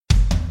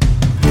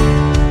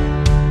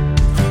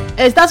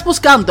¿Estás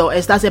buscando,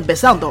 estás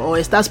empezando o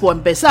estás por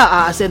empezar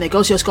a hacer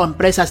negocios con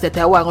empresas de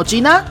Taiwán o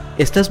China?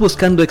 ¿Estás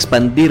buscando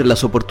expandir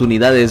las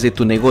oportunidades de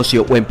tu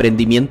negocio o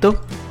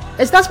emprendimiento?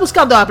 ¿Estás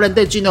buscando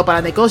aprender chino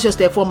para negocios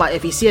de forma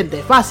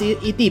eficiente, fácil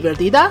y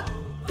divertida?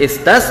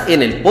 Estás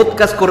en el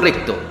podcast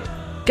correcto.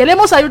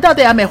 Queremos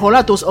ayudarte a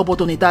mejorar tus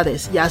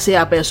oportunidades, ya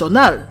sea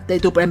personal, de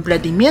tu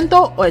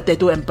emprendimiento o de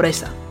tu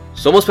empresa.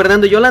 Somos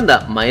Fernando y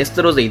Yolanda,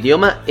 maestros de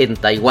idioma en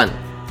Taiwán.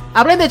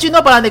 Aprende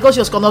chino para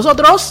negocios con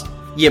nosotros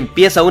y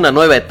empieza una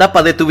nueva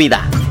etapa de tu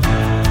vida.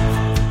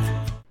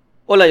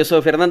 Hola, yo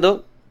soy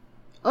Fernando.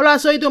 Hola,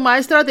 soy tu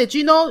maestra de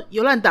chino,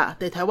 Yolanda,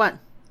 de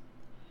Taiwán.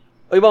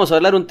 Hoy vamos a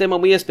hablar un tema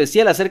muy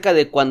especial acerca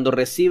de cuando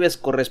recibes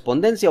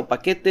correspondencia o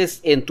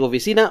paquetes en tu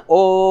oficina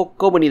o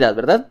comunidad,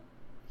 ¿verdad?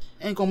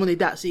 En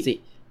comunidad, sí.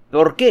 Sí.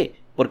 ¿Por qué?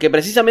 Porque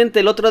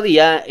precisamente el otro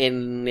día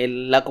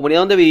en la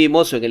comunidad donde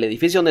vivimos o en el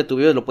edificio donde tú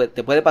vives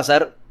te puede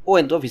pasar o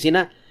en tu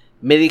oficina,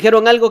 me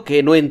dijeron algo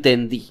que no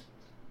entendí,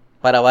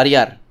 para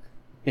variar.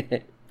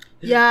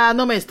 Ya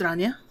no me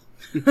extraña.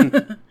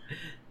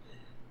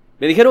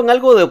 Me dijeron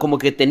algo de como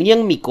que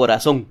tenían mi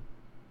corazón.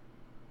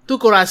 Tu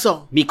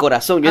corazón. Mi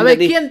corazón. Yo a ver,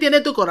 entendí. ¿quién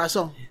tiene tu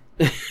corazón?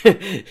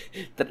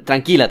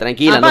 Tranquila.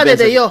 Aparte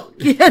de yo.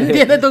 ¿Quién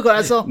tiene tu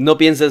corazón? No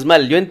pienses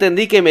mal. Yo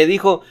entendí que me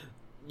dijo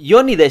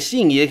Johnny de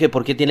Shin. Y dije,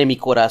 ¿por qué tiene mi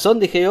corazón?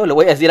 Dije yo, le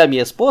voy a decir a mi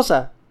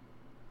esposa.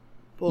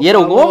 Por y era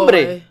favor, un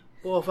hombre.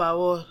 Por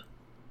favor.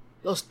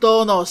 Los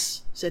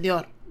tonos,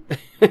 señor.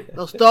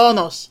 Los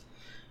tonos.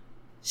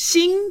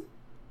 Sin,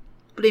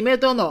 primer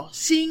tono.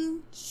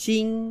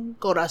 Sin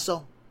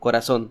corazón.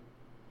 Corazón.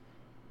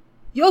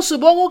 Yo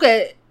supongo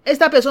que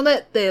esta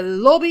persona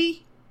del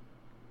lobby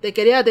te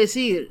quería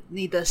decir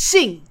ni de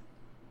sin.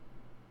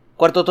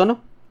 ¿Cuarto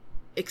tono?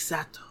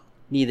 Exacto.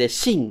 Ni de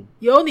Shin.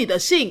 Yo ni de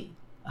sin.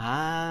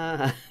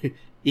 Ah.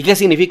 ¿Y qué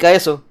significa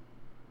eso?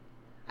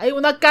 Hay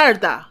una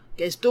carta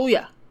que es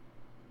tuya.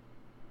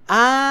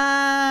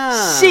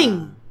 Ah.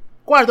 Sin.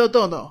 Cuarto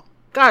tono.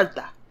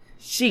 Carta.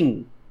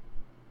 Shin.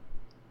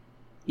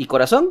 ¿Y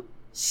corazón?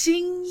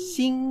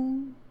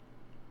 Sin.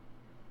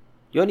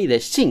 Johnny de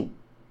Shin.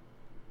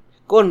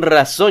 Con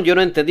razón, yo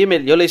no entendí.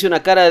 Yo le hice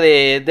una cara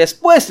de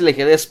después. Le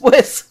dije,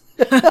 después.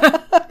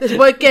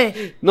 ¿Después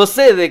qué? No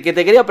sé, de que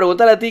te quería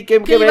preguntar a ti qué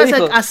me ibas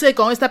dijo. a hacer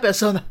con esta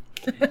persona?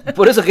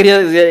 Por eso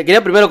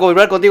quería primero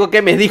confirmar contigo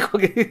qué me dijo.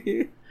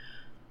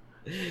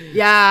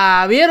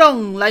 Ya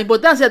vieron la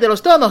importancia de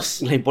los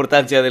tonos. La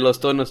importancia de los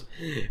tonos.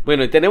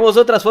 Bueno, y tenemos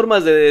otras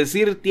formas de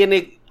decir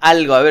tiene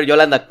algo. A ver,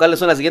 Yolanda, ¿cuáles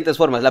son las siguientes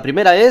formas? La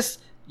primera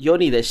es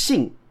Johnny de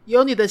Shin.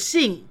 Johnny de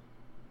Shin.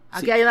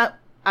 Aquí, sí.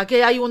 Aquí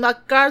hay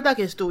una carta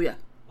que es tuya.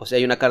 O sea,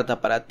 ¿hay una carta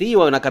para ti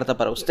o hay una carta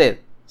para usted?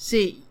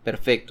 Sí.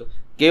 Perfecto.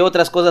 ¿Qué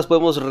otras cosas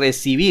podemos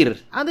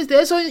recibir? Antes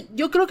de eso,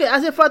 yo creo que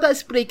hace falta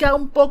explicar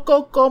un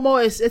poco cómo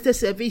es este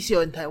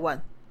servicio en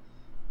Taiwán.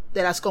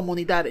 De las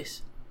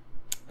comunidades.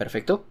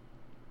 Perfecto.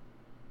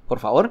 Por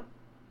favor.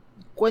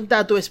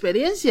 Cuenta tu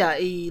experiencia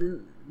y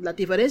la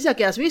diferencia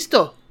que has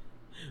visto.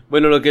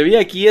 Bueno, lo que vi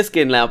aquí es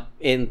que en la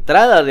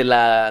entrada de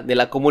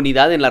la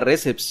comunidad, en la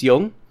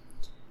recepción,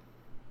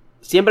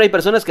 siempre hay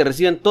personas que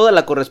reciben toda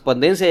la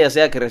correspondencia, ya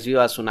sea que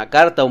recibas una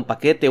carta, un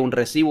paquete, un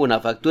recibo,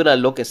 una factura,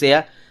 lo que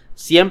sea,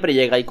 siempre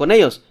llega ahí con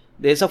ellos.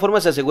 De esa forma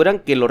se aseguran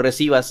que lo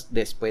recibas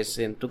después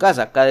en tu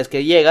casa. Cada vez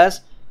que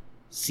llegas,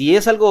 si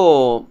es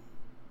algo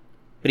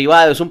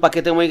privado, es un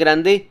paquete muy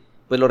grande,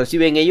 pues lo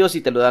reciben ellos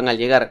y te lo dan al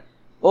llegar.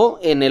 O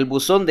en el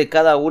buzón de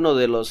cada uno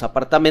de los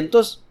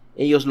apartamentos,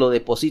 ellos lo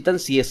depositan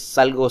si es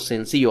algo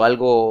sencillo,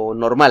 algo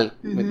normal,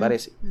 me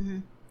parece.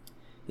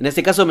 En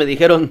este caso me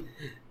dijeron,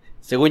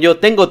 según yo,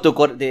 tengo tu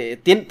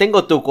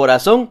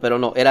corazón, pero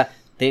no, era,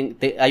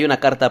 hay una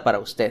carta para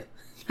usted.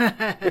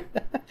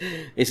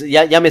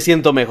 ya me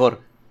siento mejor.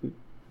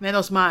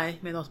 Menos mal.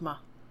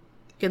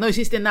 Que no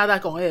hiciste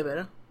nada con él,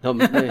 ¿verdad? No,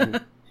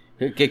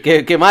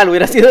 qué mal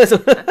hubiera sido eso.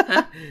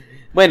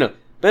 Bueno,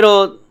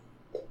 pero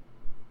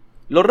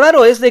lo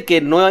raro es de que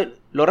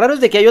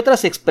hay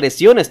otras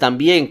expresiones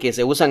también que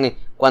se usan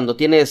cuando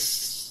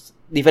tienes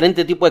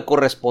diferente tipo de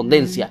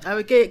correspondencia. A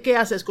ver, ¿qué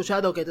has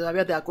escuchado que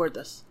todavía te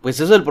acuerdas? Pues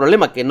eso es el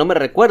problema, que no me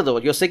recuerdo.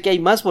 Yo sé que hay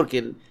más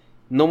porque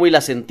no muy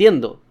las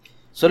entiendo.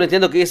 Solo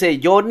entiendo que dice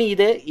Johnny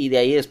y de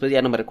ahí después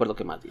ya no me recuerdo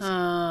qué más dice.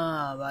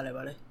 Ah,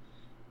 vale.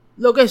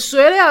 Lo que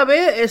suele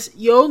haber es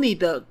Johnny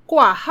de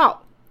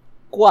Guahao.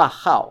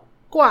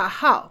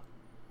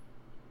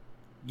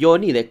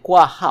 Johnny de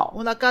Guahao.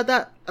 Una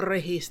carta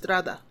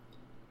registrada.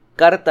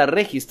 Carta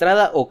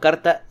registrada o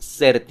carta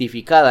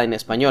certificada en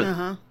español.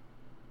 Ajá.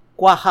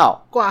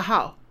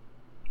 Guahao.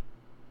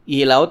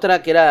 Y la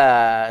otra que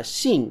era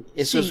Shin.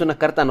 Eso es una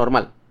carta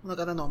normal. Una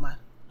carta normal.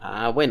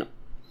 Ah, bueno.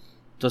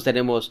 Entonces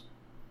tenemos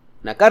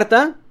una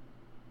carta.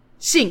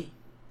 Shin.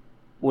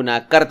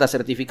 Una carta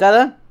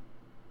certificada.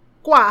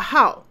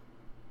 Guahao.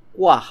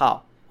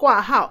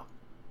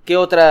 ¿Qué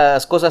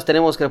otras cosas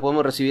tenemos que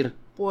podemos recibir?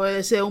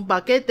 Puede ser un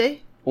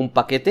paquete. ¿Un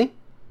paquete?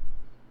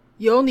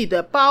 Johnny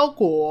de Bao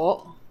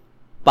Guo.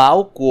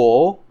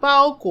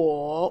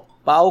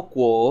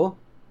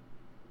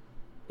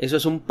 Eso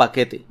es un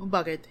paquete. Un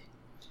paquete.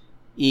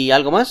 ¿Y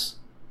algo más?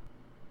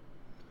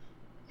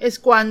 es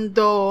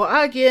cuando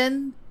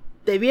alguien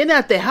te viene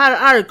a dejar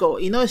algo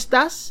y no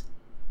estás,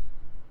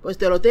 pues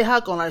te lo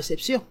deja con la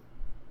recepción.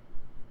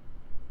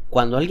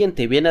 Cuando alguien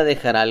te viene a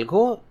dejar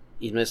algo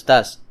y no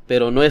estás,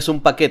 pero no es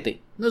un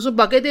paquete. No es un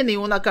paquete ni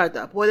una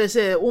carta. Puede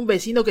ser un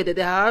vecino que te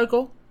deja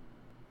algo.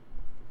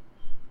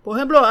 Por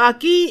ejemplo,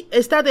 aquí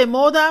está de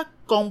moda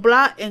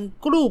comprar en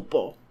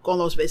grupo con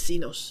los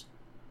vecinos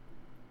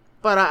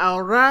para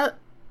ahorrar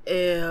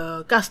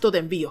el gasto de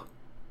envío.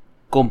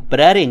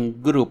 Comprar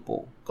en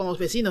grupo. Con los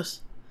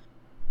vecinos.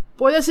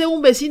 Puede ser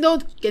un vecino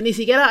que ni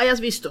siquiera hayas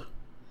visto.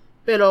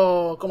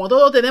 Pero como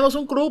todos tenemos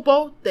un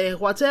grupo de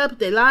WhatsApp,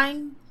 de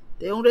Line,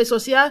 de una red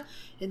social,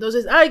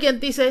 entonces alguien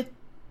dice,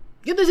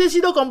 yo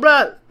necesito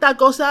comprar tal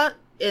cosa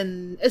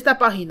en esta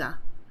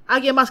página.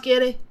 ¿Alguien más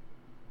quiere?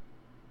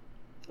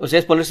 O sea,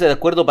 es ponerse de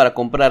acuerdo para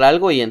comprar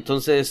algo y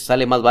entonces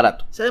sale más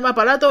barato. Sale más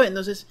barato,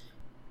 entonces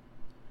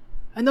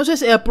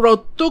el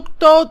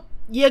producto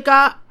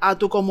llega a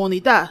tu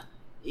comunidad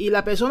y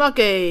la persona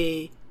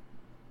que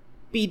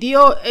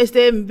pidió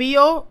este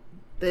envío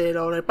te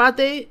lo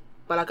reparte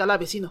para cada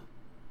vecino.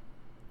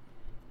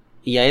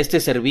 Y a este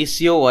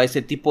servicio o a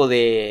este tipo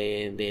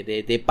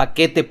de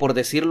paquete, por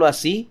decirlo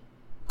así,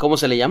 ¿cómo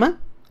se le llama?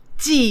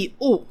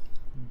 Ji-u.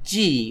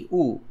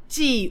 Ji-u.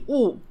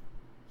 Ji-u.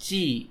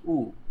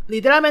 Ji-u.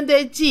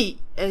 Literalmente ji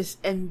es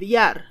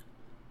enviar.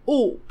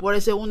 U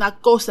puede ser una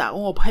cosa,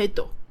 un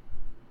objeto.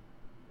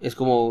 Es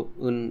como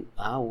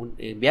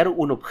enviar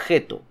un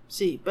objeto.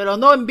 Sí, pero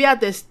no enviar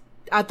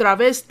a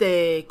través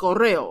de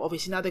correo,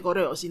 oficina de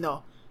correo,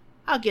 sino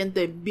a quien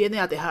te viene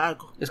a dejar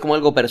algo. Es como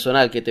algo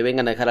personal, que te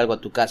vengan a dejar algo a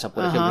tu casa,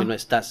 por ejemplo, y no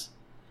estás.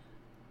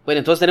 Bueno,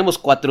 entonces tenemos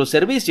 4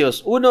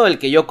 servicios. Uno, el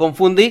que yo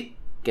confundí,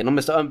 que no me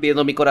estaban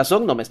pidiendo mi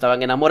corazón, no me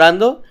estaban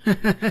enamorando.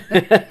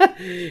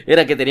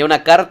 Era que tenía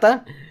una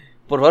carta.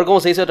 Por favor, ¿cómo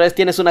se dice otra vez?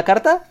 ¿Tienes una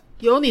carta?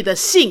 Yo ni de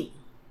sin.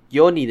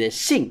 Yo ni de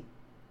sin.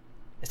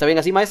 ¿Está bien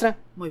así, maestra?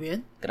 Muy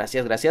bien.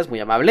 Gracias, muy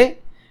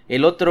amable.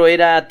 El otro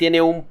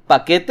tiene un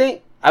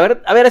paquete. A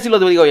ver si lo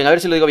digo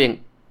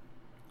bien,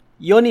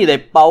 Yo ni de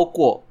pao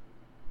kuo.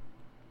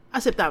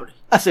 Aceptable.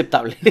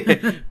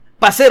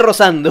 Pasé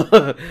rozando.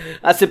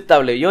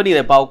 Aceptable. Yo ni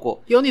de pao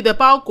kuo. Yo ni de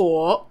pao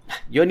kuo.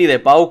 Yo ni de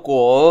pao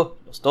kuo.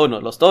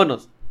 Los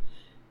tonos.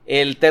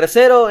 El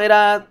tercero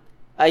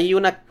hay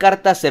una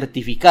carta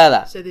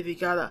certificada.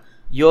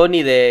 Yo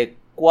ni de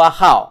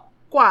kuahao.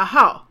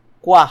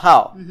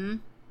 Kuahao.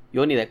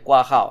 Yo ni de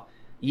kuahao.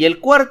 Y el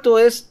cuarto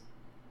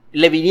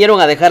le vinieron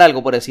a dejar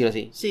algo, por decirlo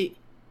así. Sí.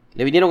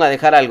 Le vinieron a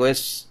dejar algo.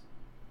 Es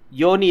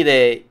yo ni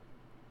de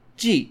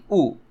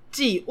ji-u.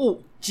 Ji-u.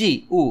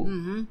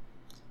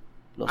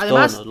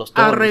 Además, los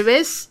tonos. Al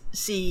revés,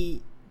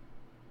 si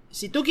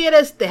tú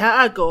quieres dejar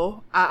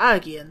algo a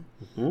alguien,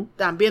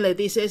 también le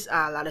dices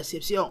a la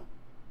recepción,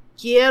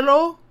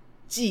 quiero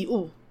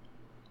ji-u.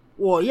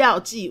 我要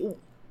ji-u.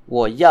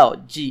 我要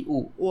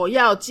ji-u. 我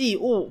要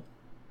ji-u.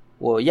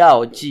 我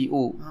要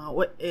ji-u.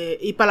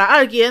 Y para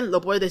alguien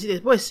lo puedes decir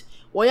después,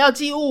 我要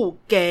ji-u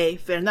给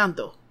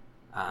Fernando.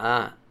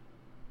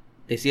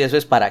 Decir eso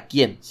es para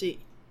quién. Sí.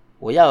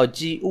 我要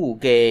ji-u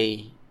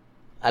给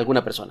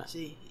alguna persona.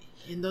 Sí.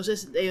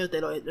 Entonces ellos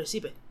te lo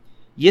reciben.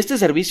 Y este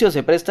servicio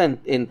se presta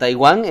en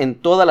Taiwán en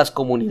todas las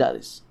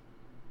comunidades.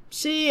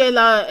 Sí, en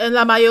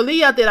la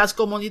mayoría de las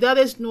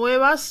comunidades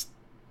nuevas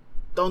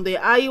donde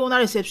hay una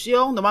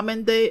recepción,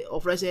 normalmente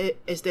ofrece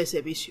este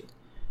servicio.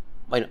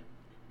 Bueno,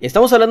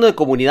 estamos hablando de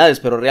comunidades,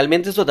 pero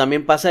realmente esto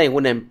también pasa en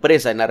una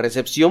empresa. En la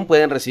recepción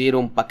pueden recibir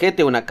un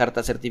paquete, una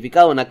carta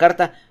certificada, una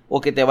carta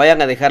o que te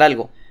vayan a dejar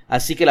algo.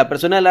 Así que la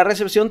persona de la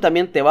recepción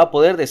también te va a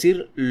poder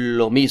decir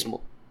lo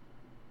mismo.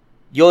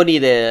 Yo ni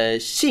de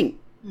Xin.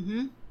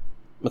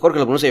 Mejor que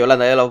lo pronuncie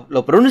Yolanda, ella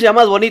lo pronuncia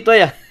más bonito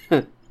ella.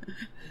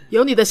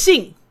 Yo ni de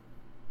Xin.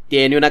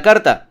 Tiene una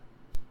carta.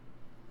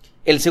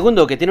 El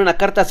segundo, que tiene una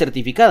carta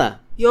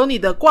certificada. Yo ni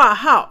de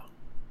Guahao.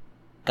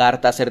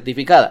 Carta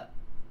certificada.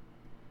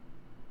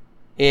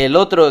 El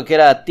otro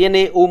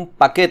tiene un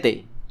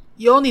paquete.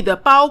 Yo ni de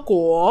Bao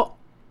Guo.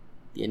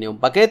 Tiene un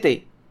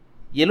paquete.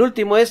 Y el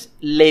último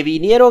le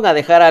vinieron a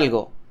dejar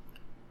algo.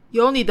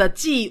 Yo ni de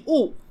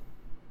Ji-u.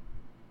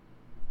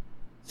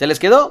 ¿Se les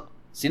quedó?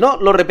 Si no,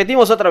 lo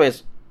repetimos otra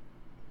vez.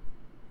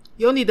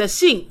 Yo ni de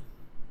Xin.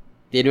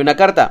 Tiene una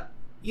carta.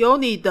 Yo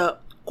ni de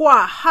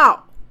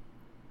Guahao.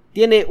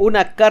 Tiene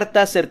una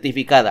carta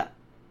certificada.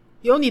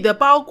 Yo ni de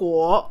Bao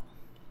Guo.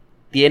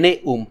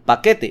 Tiene un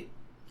paquete.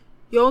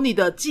 Yo ni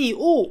de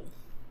Ji-u.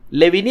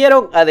 Le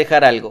vinieron a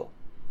dejar algo.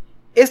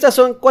 Estas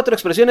son 4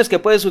 expresiones que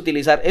puedes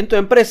utilizar en tu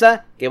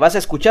empresa, que vas a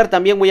escuchar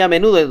también muy a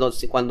menudo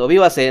cuando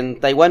vivas en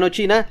Taiwán o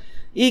China,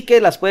 y que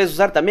las puedes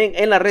usar también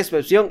en la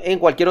recepción en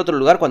cualquier otro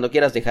lugar cuando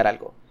quieras dejar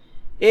algo.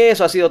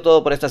 Eso ha sido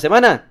todo por esta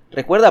semana.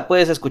 Recuerda,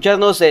 puedes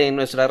escucharnos en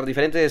nuestras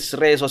diferentes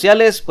redes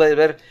sociales, puedes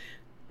ver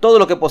todo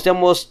lo que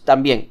posteamos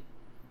también.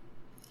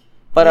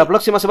 Para la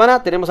próxima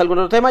semana, ¿tenemos algún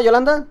otro tema,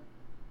 Yolanda?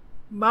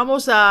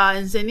 Vamos a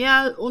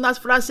enseñar unas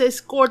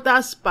frases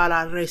cortas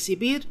para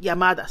recibir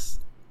llamadas.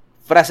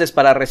 Frases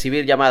para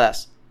recibir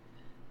llamadas.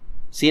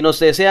 Si nos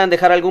desean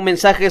dejar algún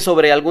mensaje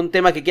sobre algún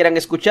tema que quieran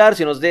escuchar,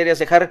 si nos deseas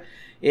dejar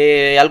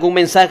algún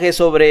mensaje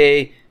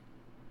sobre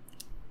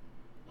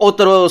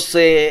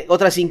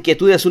otras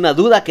inquietudes, una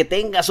duda que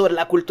tengas sobre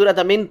la cultura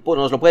también, pues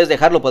nos lo puedes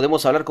dejar, lo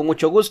podemos hablar con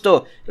mucho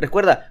gusto.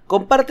 Recuerda,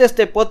 comparte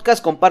este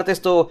podcast, comparte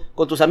esto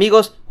con tus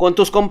amigos, con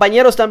tus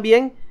compañeros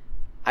también.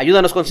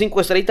 Ayúdanos con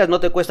 5 estrellitas, no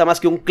te cuesta más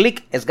que un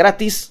clic, es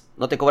gratis,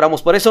 no te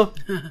cobramos por eso.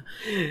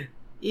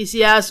 Y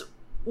si has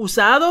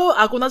usado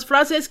algunas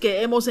frases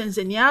que hemos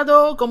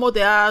enseñado, cómo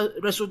te ha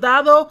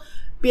resultado,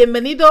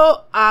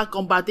 bienvenido a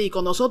compartir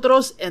con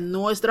nosotros en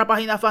nuestra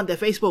página fan de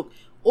Facebook.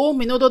 1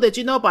 minuto de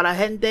chino para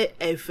gente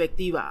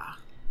efectiva.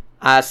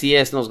 Así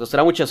es, nos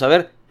gustará mucho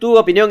saber tu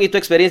opinión y tu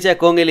experiencia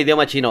con el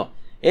idioma chino.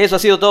 Eso ha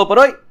sido todo por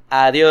hoy.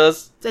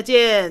 Adiós. 再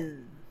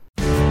见.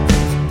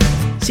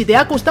 Si te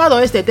ha gustado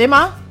este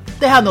tema,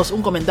 déjanos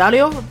un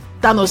comentario,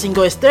 danos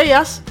 5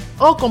 estrellas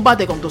o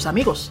comparte con tus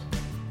amigos.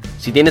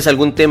 Si tienes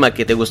algún tema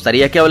que te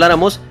gustaría que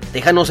habláramos,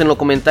 déjanos en los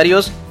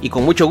comentarios y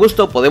con mucho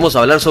gusto podemos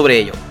hablar sobre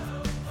ello.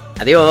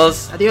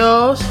 Adiós.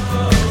 Adiós.